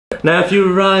Now if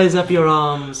you rise up your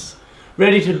arms,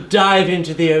 ready to dive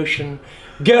into the ocean,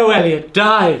 go Elliot,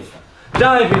 dive!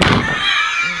 Dive in!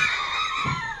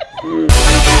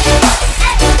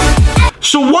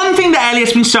 So one thing that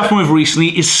Elliot's been suffering with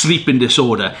recently is sleeping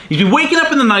disorder. He's been waking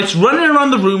up in the nights, running around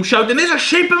the room, shouting, "There's a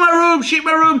sheep in my room, sheep in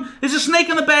my room, there's a snake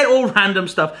on the bed," all random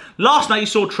stuff. Last night he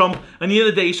saw Trump, and the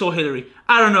other day he saw Hillary.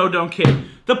 I don't know, don't care.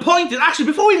 The point is, actually,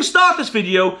 before we even start this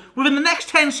video, within the next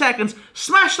 10 seconds,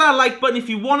 smash that like button if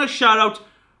you want a shout out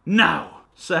now.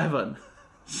 7,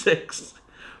 6,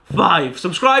 5.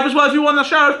 Subscribe as well if you want a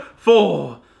shout out.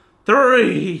 4,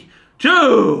 3,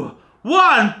 2,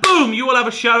 1. Boom! You will have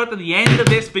a shout out at the end of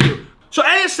this video. So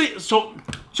Elliot's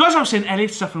so as I was saying,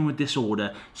 Elliot's suffering with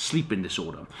disorder, sleeping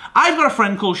disorder. I've got a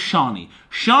friend called Shani.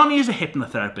 Shani is a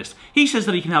hypnotherapist. He says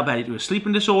that he can help Elliot with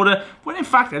sleeping disorder, when in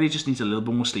fact Elliot just needs a little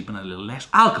bit more sleep and a little less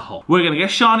alcohol. We're going to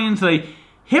get Shani in today,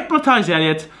 hypnotise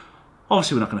Elliot.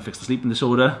 Obviously we're not going to fix the sleeping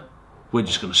disorder. We're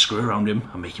just going to screw around him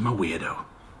and make him a weirdo.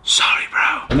 Sorry, bro.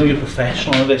 I know you're a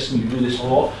professional at this and you do this a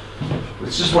lot.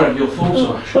 It's just whatever your thoughts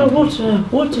are. Well,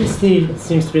 what seems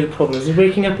to be the problem? Is he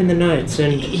waking up in the night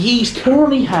and... He's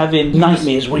currently having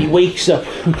nightmares where he wakes up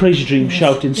in crazy dreams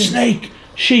shouting, "Snake,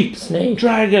 sheep, snake,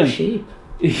 dragon." Sheep.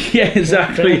 Yeah,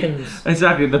 exactly. Dragons.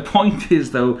 Exactly. The point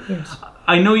is though, yes.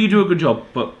 I know you do a good job,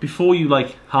 but before you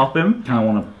like help him, I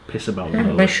want to piss about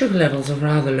him. My sugar levels are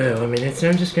rather low. I mean,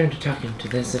 I'm just going to tuck into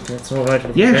this if that's all right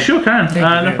with you. Yeah, sure can. No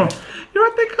problem. Much. You're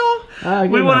right there, Carl.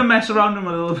 We want to mess around him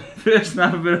a little bit first and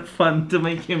have a bit of fun to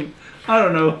make him, I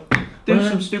don't know, do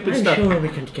some stupid stuff. I'm sure we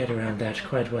can get around that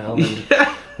quite well. And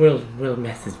we'll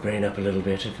mess his brain up a little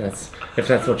bit if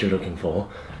that's what you're looking for.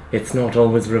 It's not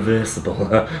always reversible.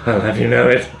 I'll have you know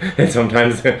it. It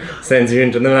sometimes sends you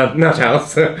into the nut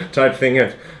house type thing,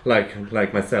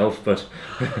 like myself. But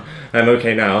I'm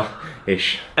okay now.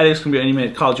 Ish. Elliot's gonna be any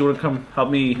minute. Carl, do you want to come help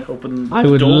me open the door? I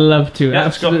would love to. Yeah,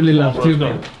 absolutely love to.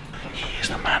 Go. He's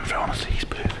the man for honestly. He's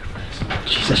perfect for this.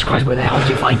 Jesus Christ, where the hell did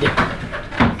you find him?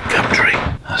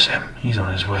 Gumtree. That's him. He's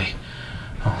on his way.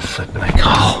 Oh, flipping heck.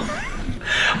 Oh.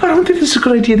 I don't think this is a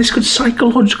good idea. This could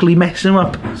psychologically mess him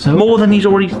up. So? More than he's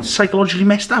already psychologically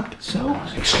messed up. So?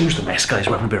 Excuse the mess, guys.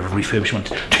 We're having a bit of a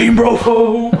refurbishment. Team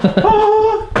Bravo!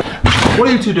 What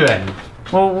are you two doing?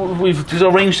 Well, we've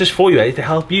arranged this for you, Elliot, to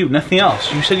help you. Nothing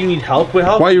else. You said you need help. We're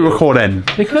helping. Why are you recording?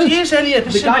 Because he is Elliot.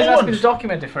 The guy's asked me to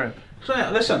document it for him. So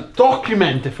yeah, listen.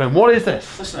 Document it for him. What is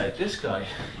this? Listen, Elliot, this guy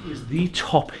is the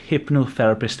top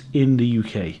hypnotherapist in the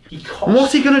UK.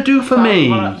 What's he gonna do for me?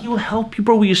 He will help you,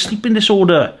 bro, with your sleeping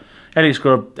disorder. Elliot's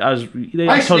got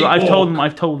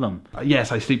I've told them.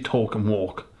 Yes, I sleep, talk, and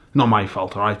walk. Not my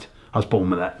fault, all right. I was born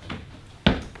with that.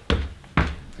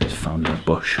 He's found in a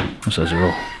bush. That says it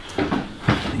all.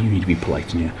 You need to be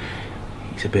polite in here.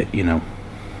 He's a bit, you know,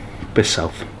 a bit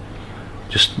south.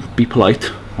 Just be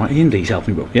polite. Right, he's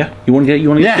helping me, bro. Yeah? You want to get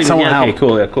Yes, I want help. Okay,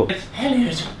 cool, yeah, cool.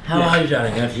 Elliot, how are you,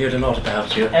 darling? I've heard a lot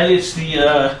about you. Elliot's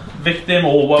the victim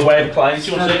or whatever client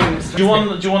you want to say. Do you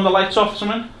want the lights off or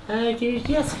something?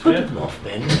 Yes, put them off,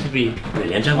 Ben. That would be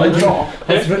brilliant. I want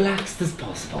as relaxed as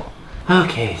possible.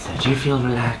 Okay, so do you feel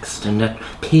relaxed and at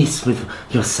peace with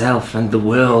yourself and the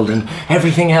world and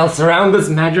everything else around this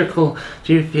magical?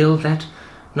 Do you feel that?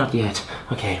 Not yet.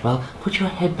 Okay, well, put your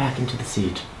head back into the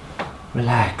seat.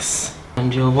 Relax.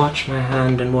 And you'll watch my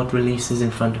hand and what releases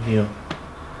in front of you.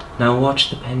 Now watch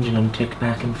the pendulum tick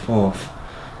back and forth.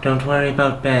 Don't worry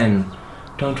about Ben.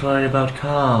 Don't worry about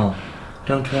Carl.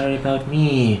 Don't worry about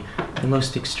me, the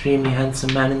most extremely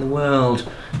handsome man in the world.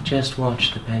 Just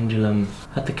watch the pendulum.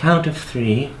 At the count of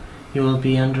 3, you will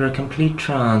be under a complete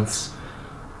trance.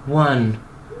 1,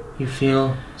 you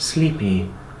feel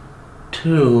sleepy.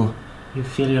 2, you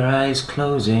feel your eyes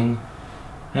closing.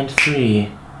 And 3,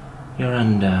 you're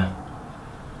under.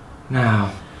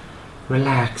 Now,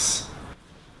 relax.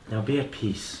 Now be at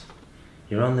peace.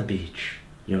 You're on the beach.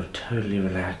 You're totally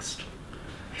relaxed.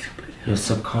 Your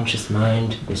subconscious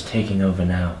mind is taking over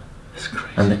now. That's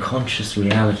crazy. And the conscious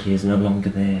reality is no longer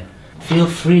there. Feel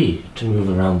free to move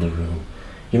around the room.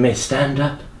 You may stand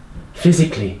up,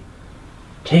 physically.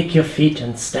 Take your feet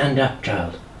and stand up,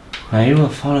 child. Now you will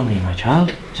follow me, my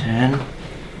child. 10.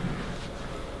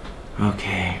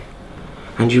 Okay.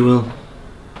 And you will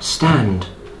stand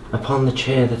upon the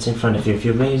chair that's in front of you. If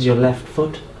you raise your left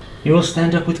foot, you will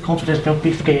stand up with confidence. Don't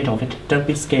be scared of it. Don't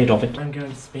be scared of it. I'm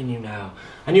going to spin you now.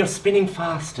 And you're spinning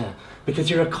faster because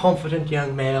you're a confident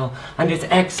young male. And it's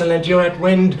excellent. You're at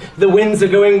wind. The winds are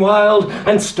going wild.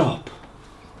 And stop.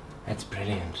 That's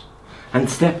brilliant. And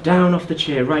step down off the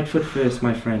chair. Right foot first,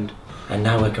 my friend. And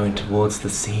now we're going towards the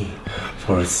sea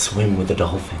for a swim with the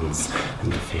dolphins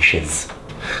and the fishes.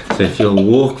 So if you'll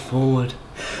walk forward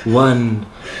 1,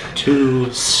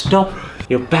 2, stop.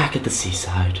 You're back at the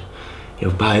seaside.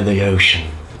 You're by the ocean,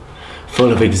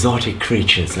 full of exotic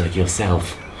creatures like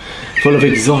yourself, full of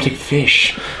exotic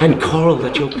fish and coral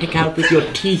that you'll pick out with your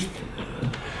teeth.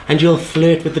 And you'll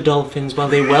flirt with the dolphins while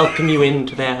they welcome you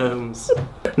into their homes.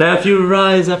 Now if you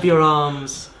rise up your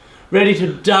arms, ready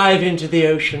to dive into the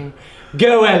ocean,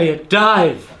 go Elliot,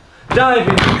 dive! Dive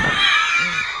in!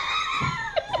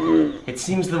 It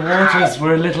seems the waters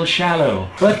were a little shallow,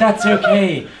 but that's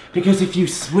okay, because if you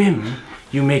swim,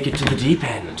 you make it to the deep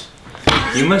end.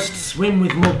 You must swim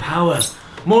with more power,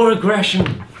 more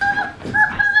aggression.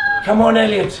 Come on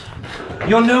Elliot,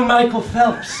 you're no Michael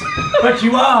Phelps, but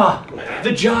you are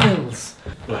the Giles.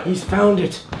 He's found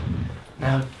it.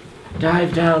 Now,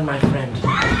 dive down, my friend,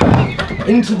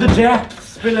 into the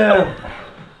depths below.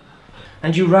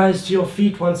 And you rise to your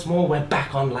feet once more. We're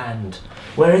back on land.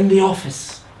 We're in the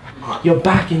office. You're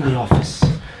back in the office.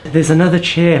 There's another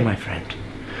chair, my friend,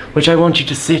 which I want you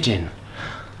to sit in.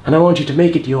 And I want you to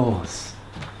make it yours.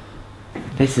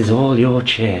 This is all your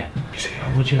chair.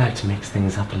 Would you like to mix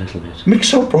things up a little bit?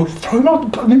 Mix up, bro. Throw him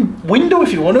out the window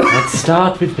if you want to. Let's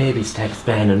start with baby steps,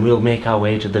 Ben, and we'll make our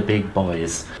way to the big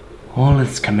boys. All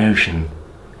this commotion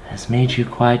has made you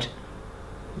quite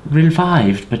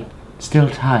revived, but still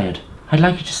tired. I'd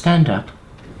like you to stand up.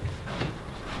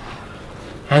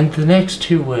 And the next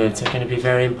 2 words are going to be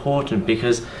very important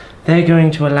because they're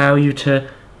going to allow you to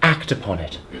act upon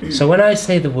it. So when I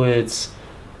say the words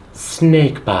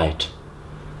snake bite,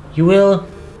 you will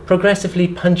progressively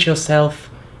punch yourself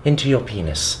into your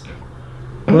penis.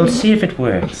 We'll see if it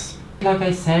works. Like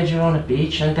I said, you're on a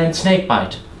beach and then snake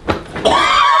bite.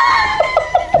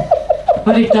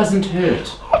 But it doesn't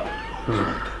hurt.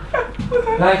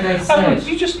 Like I said.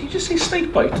 You just say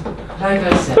snake bite. Like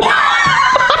I said.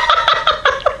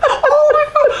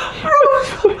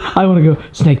 I want to go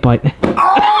snake bite.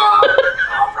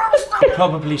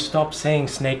 Probably stop saying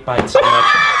snake bite so much.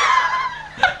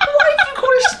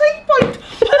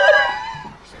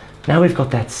 Now we've got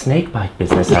that snake bite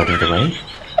business out of the way,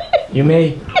 you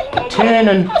may turn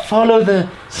and follow the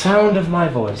sound of my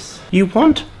voice. You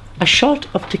want a shot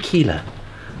of tequila.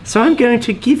 So I'm going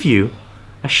to give you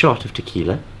a shot of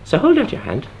tequila. So hold out your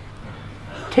hand.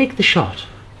 Take the shot.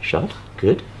 Shot,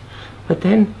 good. But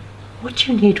then, what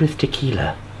you need with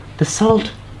tequila, the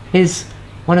salt is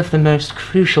one of the most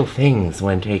crucial things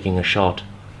when taking a shot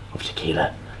of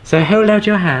tequila. So hold out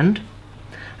your hand,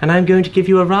 and I'm going to give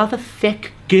you a rather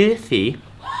thick, girthy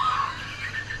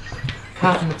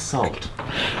carton of salt.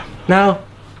 Now,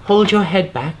 hold your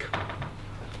head back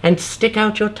and stick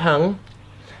out your tongue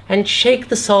and shake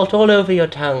the salt all over your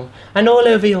tongue and all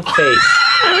over your face.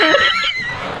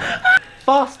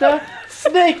 Faster,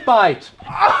 snake bite!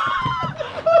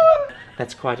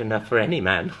 That's quite enough for any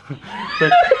man.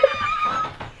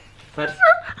 But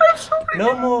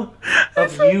no more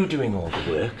of you doing all the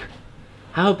work.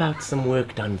 How about some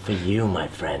work done for you, my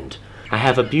friend? I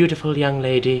have a beautiful young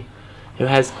lady who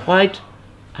has quite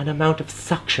an amount of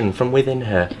suction from within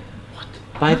her. What?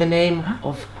 By the name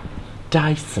of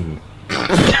Dyson.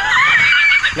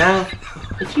 Now,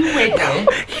 if you wait there...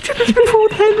 He did this before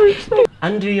Henry.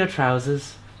 Undo your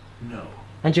trousers. No.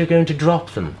 And you're going to drop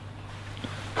them.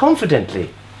 Confidently.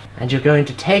 And you're going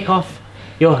to take off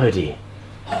your hoodie.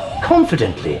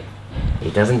 Confidently. He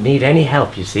doesn't need any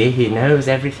help, you see. He knows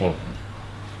everything.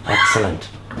 Excellent.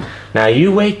 Now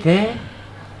you wait there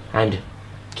and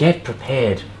get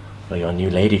prepared for your new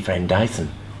lady friend Dyson.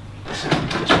 This is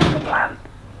the plan.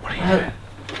 What are you doing?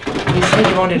 You said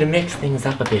you wanted to mix things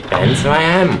up a bit, Ben, so I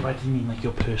am. I didn't mean like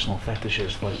your personal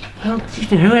fetishes, like... Well,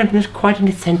 you know, I'm just quite an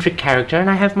eccentric character and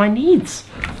I have my needs.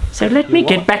 So let me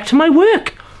get back to my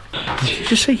work. Did you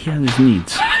just say he had his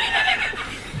needs?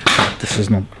 This is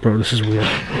not... Bro, this is weird.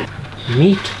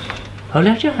 Meet. Hold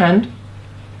out your hand.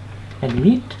 And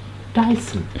meet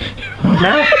Dyson.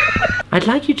 Now, I'd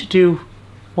like you to do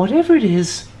whatever it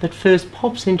is that first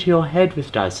pops into your head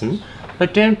with Dyson,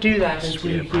 but don't do that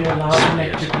until you hear a loud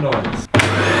electric noise.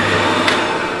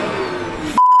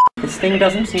 This thing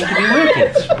doesn't seem to be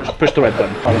working. Just push the red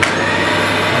button. The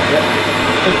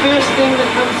first thing that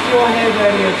comes to your head,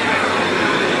 Elliot.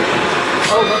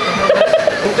 Oh,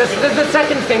 what the hell? The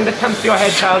second thing that comes to your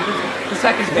head, Charles. The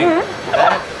second thing.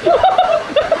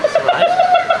 That's right.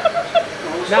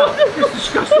 Now, It's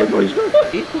disgusting, boys.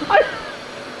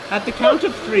 at the count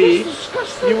of 3,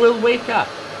 you will wake up.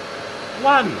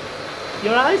 1,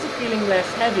 your eyes are feeling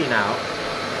less heavy now.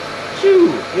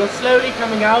 2, you're slowly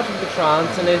coming out of the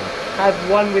trance and have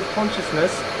one with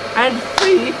consciousness. And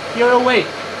 3, you're awake.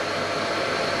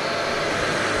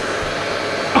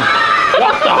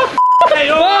 What the f***?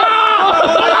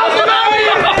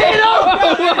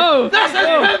 This is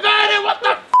perverted! What the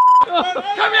f?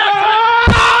 Come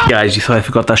here! Guys, you thought I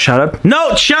forgot that shout out?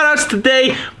 No, shout outs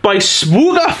today by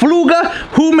Swooga Fluga,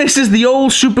 who misses the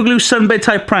old super glue sunbed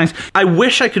type pranks. I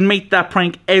wish I could make that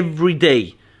prank every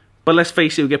day. But let's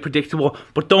face it, it will get predictable.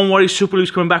 But don't worry, Super Glue's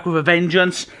coming back with a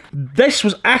vengeance. This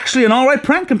was actually an alright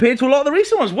prank compared to a lot of the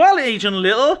recent ones. Well, Agent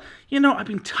Little, you know, I've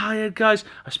been tired, guys.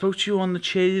 I spoke to you on the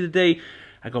chair the other day.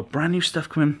 I got brand new stuff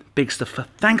coming, big stuff.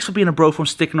 Thanks for being a bro, for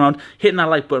sticking around, hitting that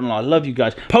like button. I love you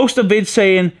guys. Post a vid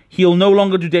saying he'll no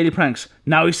longer do daily pranks.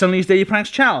 Now he's suddenly his daily pranks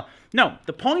channel. No,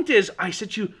 the point is, I said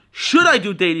to you, should I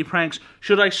do daily pranks?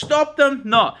 Should I stop them?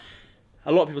 No.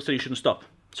 A lot of people say you shouldn't stop.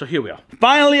 So here we are.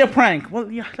 Finally a prank.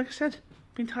 Well, yeah, like I said,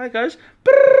 been tired, guys.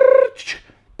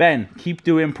 Ben, keep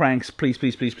doing pranks. Please,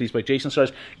 please, please, please, by Jason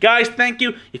Stars. Guys, thank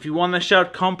you. If you want to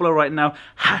shout Complo right now,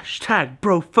 hashtag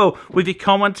BroFo with your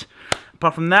comment.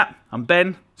 Apart from that, I'm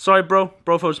Ben. Sorry, bro.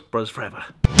 BroFos, brothers forever.